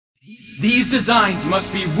These designs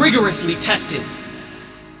must be rigorously tested.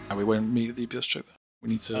 We won't meet the DPS check. We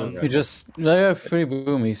need to. We have 3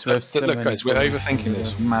 boomies. We have so look, many guys, we're boomies. overthinking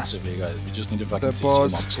this massively, guys. We just need to fucking The CC the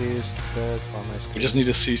boss mobs. is dead on my screen. We just need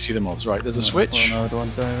to CC the mobs. Right, there's a switch. Oh, no,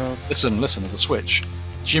 don't die out. Listen, there's a switch.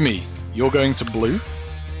 Jimmy, you're going to blue.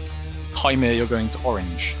 Jaime, you're going to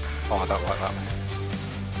orange. Oh, I don't like that, man.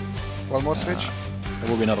 One more switch. There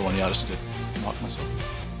will be another one, yeah, I just need to mark myself.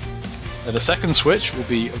 The second switch will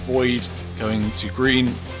be Void going to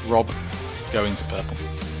green, Rob going to purple.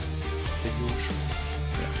 The usual.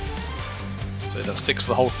 So that sticks for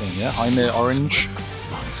the whole thing, yeah? Jaime, orange.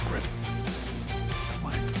 Non-script.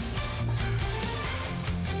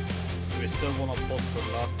 We still want to pause for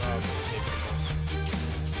the last hour.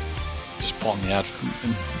 Just pot on the ad,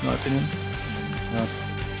 in my opinion. No.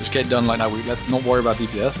 Just get it done like now. Let's not worry about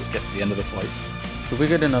DPS, let's get to the end of the fight. Could we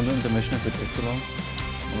get another intermission if it takes too long?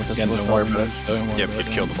 Or does Again, it don't go worry down about it. range? Don't worry Yeah, about we'd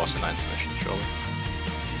it. kill the boss in 9 submission, surely.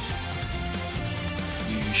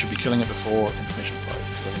 You should be killing it before intermission 5,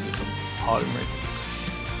 because I think it's a harder rate.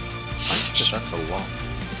 90%'s a lot.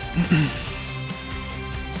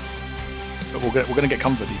 But we're gonna get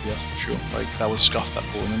comfort DPS for sure. Like that was scuffed that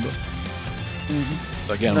ball, remember?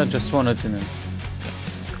 But again, I just wanted to know.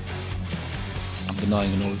 I'm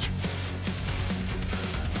denying the knowledge.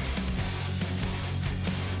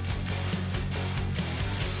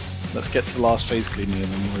 Let's get to the last phase cleaning and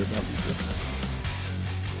then worry about DPS.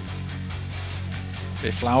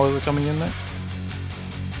 Okay, flowers are coming in next.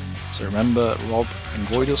 So remember, Rob and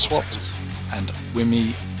Void are swapped, and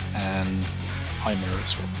Wimmy and Jaime are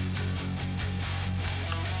swapped.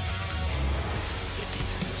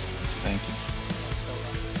 Thank you.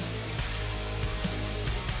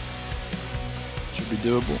 Should be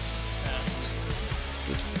doable.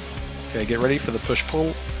 Good. Okay, get ready for the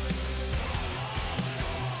push-pull.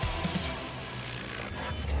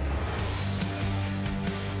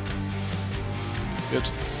 Good.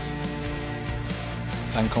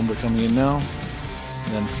 Tank combo coming in now.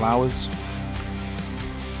 And then flowers.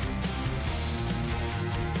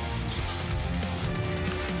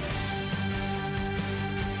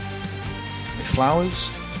 Okay, flowers.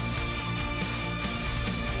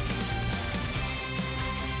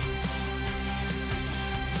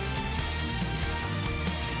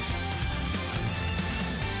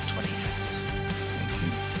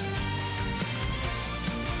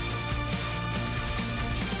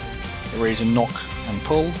 Get ready to knock and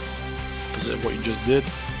pull, opposite of what you just did.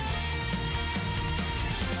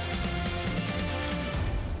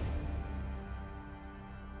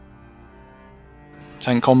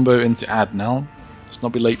 Tank combo into ad now. Let's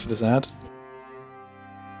not be late for this ad.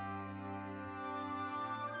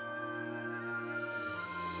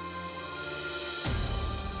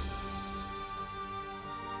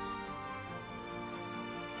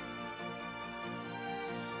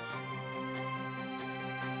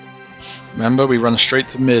 Remember, we run straight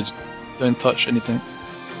to mid. Don't touch anything.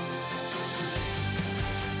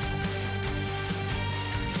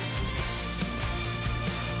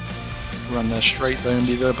 Run there straight, don't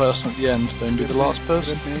be the person at the end, don't be the last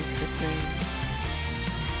person.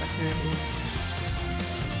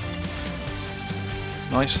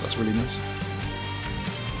 Nice, that's really nice.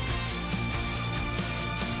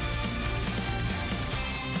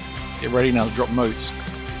 Get ready now to drop motes.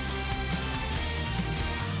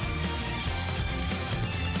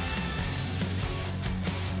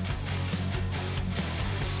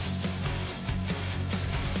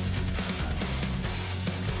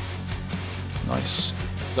 Nice.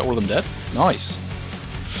 Is that all of them dead? Nice.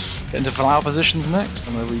 Get into flower positions next.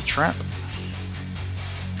 I'm going to re-trap.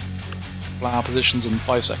 Flower positions in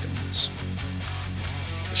 5 seconds.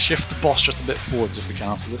 Let's shift the boss just a bit forwards if we can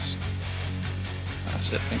after this.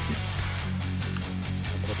 That's it, thank you.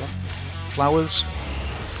 Flowers.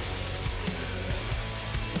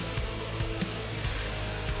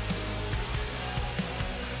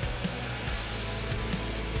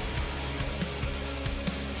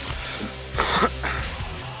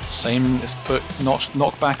 Same is put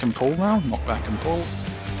knock back and pull now. Knock back and pull.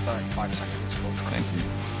 35 seconds full frame. Thank you.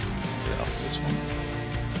 Get after this one.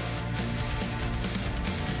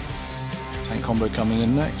 Tank combo coming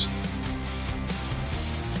in next.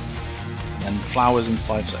 And flowers in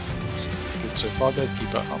 5 seconds. Good so far, guys. Keep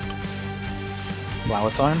it up.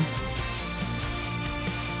 Flower time.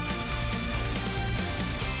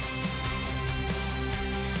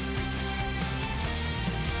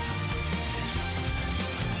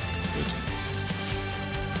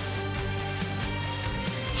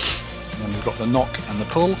 We've got the knock and the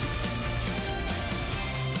pull.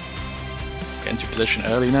 Get into position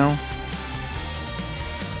early now.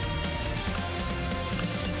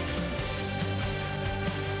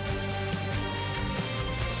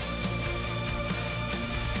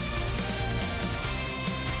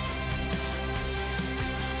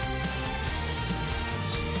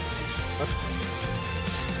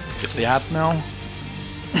 Gets the ad now.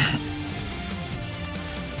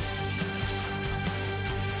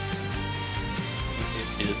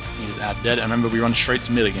 He is ad dead. And remember, we run straight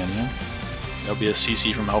to mid again, yeah? There'll be a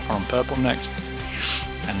CC from Alpha on purple next.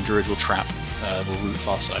 And Druid will trap, will root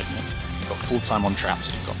far side, yeah? You've got full time on trap,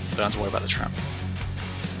 so don't have to worry about the trap.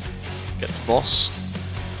 Get to boss.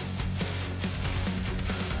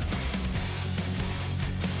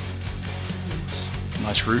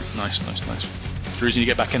 Nice route, nice. Druid, you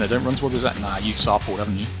get back in there, don't run towards his ad. Nah, you've far forward,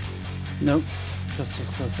 haven't you? Nope.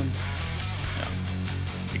 Just close him. Yeah.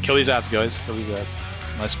 Kill these ads, guys, kill these ads.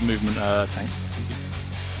 Nice movement, tanks. Thank you.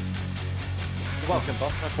 Welcome,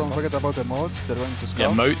 Bob. Don't forget about the modes, they're going to scout.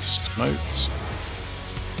 Yeah, moats.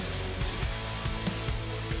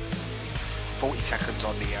 40 seconds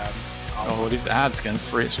on the Oh, these ads again,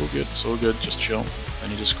 free, it's all good, just chill. Don't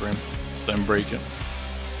need to scream, just don't break it.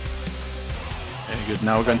 Okay, good,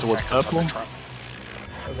 now we're going towards purple.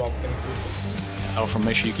 Alpha,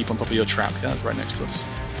 make sure you keep on top of your trap, guys, right next to us.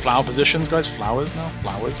 Flower positions, guys, flowers now,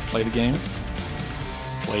 flowers, play the game.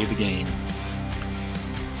 Play the game.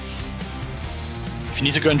 If you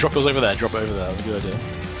need to go and drop yours over there, drop it over there, that's a good idea.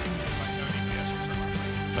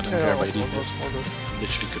 I don't care about your DPS,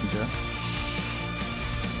 literally couldn't care.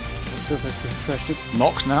 Perfect, refreshed it.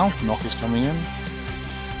 Knock now. Knock is coming in.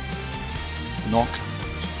 Knock.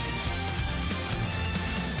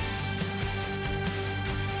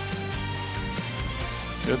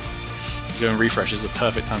 Good. You go and refresh. This is a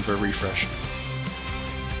perfect time for a refresh.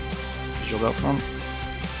 Good job out front.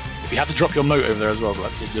 If you have to drop your moat over there as well,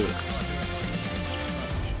 but just do it.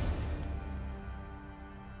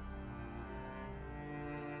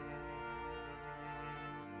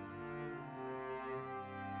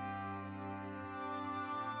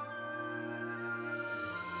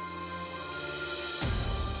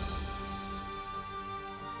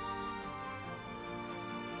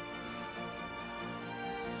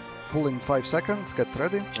 Pull in 5 seconds, get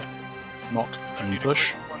ready. Knock and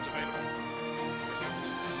push.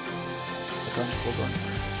 Okay, hold on.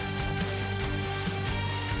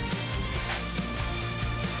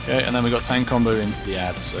 Okay, and then we got tank combo into the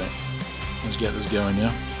ad, so let's get this going,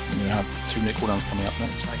 yeah? We're gonna have 2 minute cooldowns coming up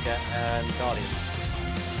next. Okay, and Guardian.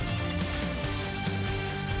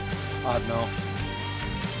 No.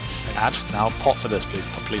 Ad, now pop for this, please.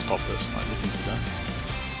 Please pop this. Like, this needs to go.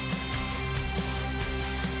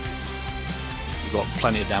 We've got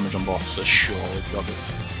plenty of damage on boss, for sure. We've got this.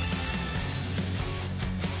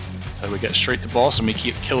 So we get straight to boss and we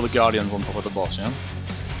kill the guardians on top of the boss, yeah?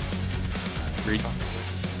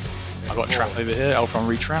 I got a trap over here, Alpha on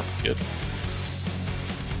retrap, good.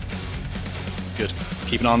 Good.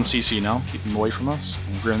 Keep an eye on the CC now, keep them away from us.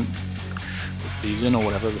 And bring these in or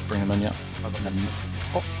whatever, let's bring them in, yeah. And then,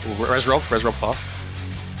 oh, res Rob fast.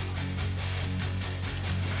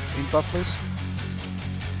 In top, please.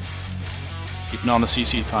 Keep an eye on the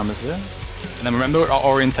CC timers here. And then remember our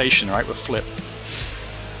orientation, right? We're flipped.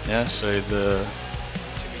 Yeah, so the...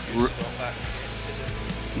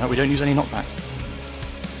 No, we don't use any knockbacks.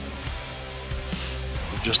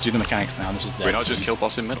 We'll just do the mechanics now, this is dead. Why not just kill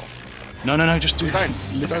boss in middle? No, just do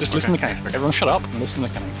just listen to the mechanics. Everyone shut up and listen to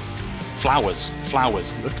the mechanics. Flowers.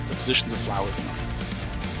 Look at the positions of flowers now.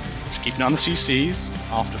 Just keep an eye on the CCs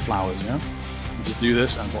after flowers, yeah? We just do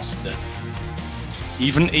this and boss is dead.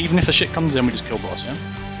 Even if the shit comes in, we just kill boss, yeah?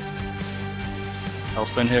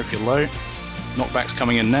 Hellstone here if you're low. Knockback's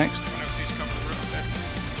coming in next.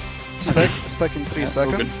 Stack in 3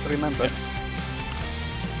 seconds, remember. Yeah.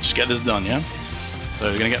 Just get this done, yeah? So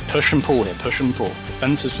we're gonna get push and pull here, push and pull.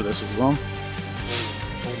 Defensives for this as well.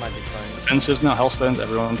 All magic phones. Defensives now, Hellstones,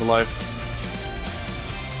 everyone's alive.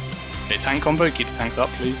 Okay, tank combo, keep the tanks up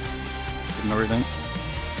please. Give them everything.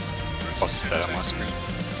 Boss is dead on my screen.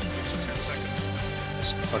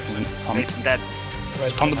 Just fucking pump. dead.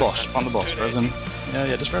 Just pump the boss, resin.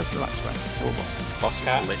 Yeah, just relax. Kill the boss. Boss is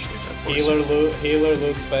literally dead. Healer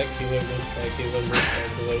loots back, healer loots back, healer loots back,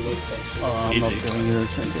 healer loots back. Oh, I'm Easy. not getting your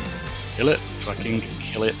trinket. Kill it, fucking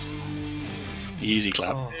kill it. Easy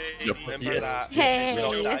clap. Yep. Yes. Hey.